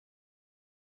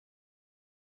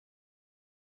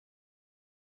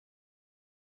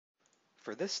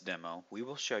For this demo, we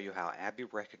will show you how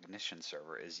ABBYY Recognition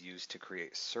Server is used to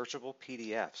create searchable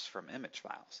PDFs from image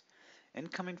files.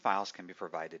 Incoming files can be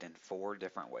provided in 4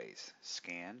 different ways: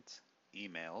 scans,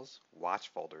 emails, watch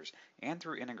folders, and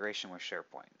through integration with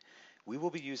SharePoint. We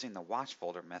will be using the watch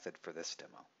folder method for this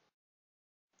demo.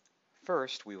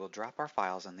 First, we will drop our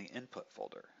files in the input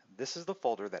folder. This is the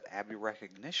folder that ABBYY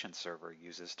Recognition Server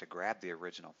uses to grab the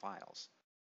original files.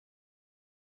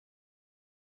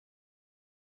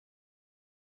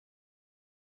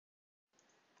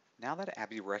 Now that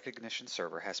ABBYY Recognition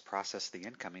Server has processed the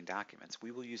incoming documents,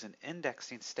 we will use an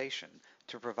indexing station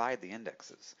to provide the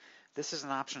indexes. This is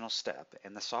an optional step,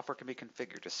 and the software can be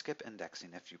configured to skip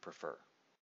indexing if you prefer.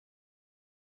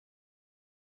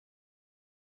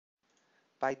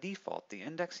 By default, the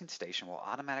indexing station will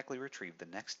automatically retrieve the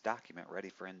next document ready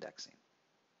for indexing.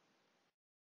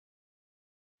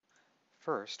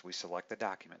 First, we select the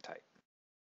document type.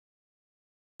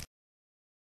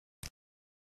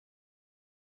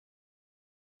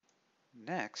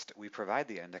 Next, we provide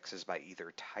the indexes by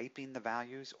either typing the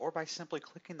values or by simply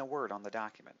clicking the word on the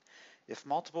document. If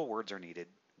multiple words are needed,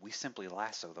 we simply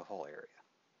lasso the whole area.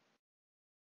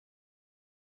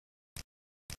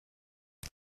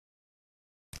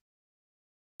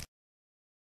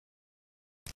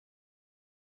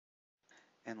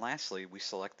 And lastly, we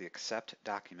select the Accept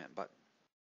Document button.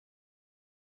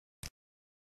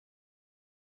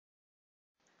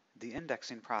 The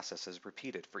indexing process is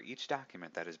repeated for each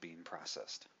document that is being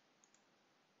processed.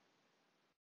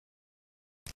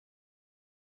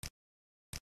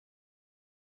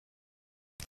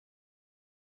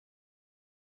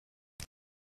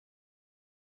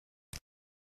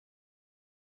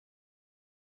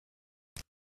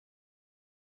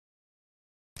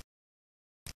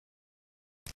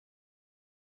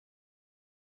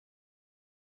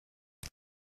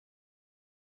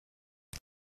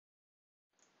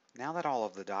 Now that all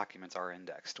of the documents are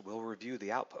indexed, we'll review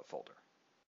the output folder.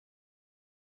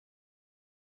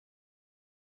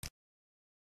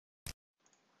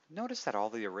 Notice that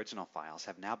all the original files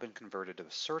have now been converted to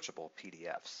searchable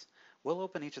PDFs. We'll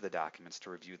open each of the documents to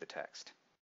review the text.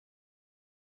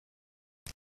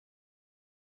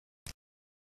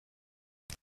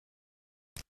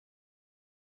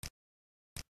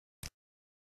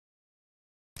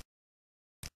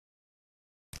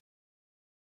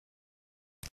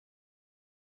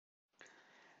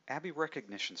 ABBYY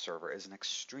Recognition Server is an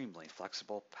extremely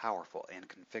flexible, powerful, and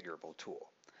configurable tool.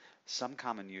 Some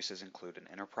common uses include an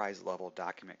enterprise-level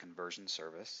document conversion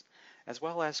service, as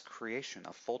well as creation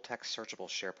of full-text searchable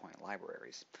SharePoint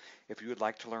libraries. If you would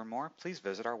like to learn more, please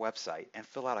visit our website and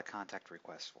fill out a contact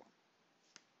request form.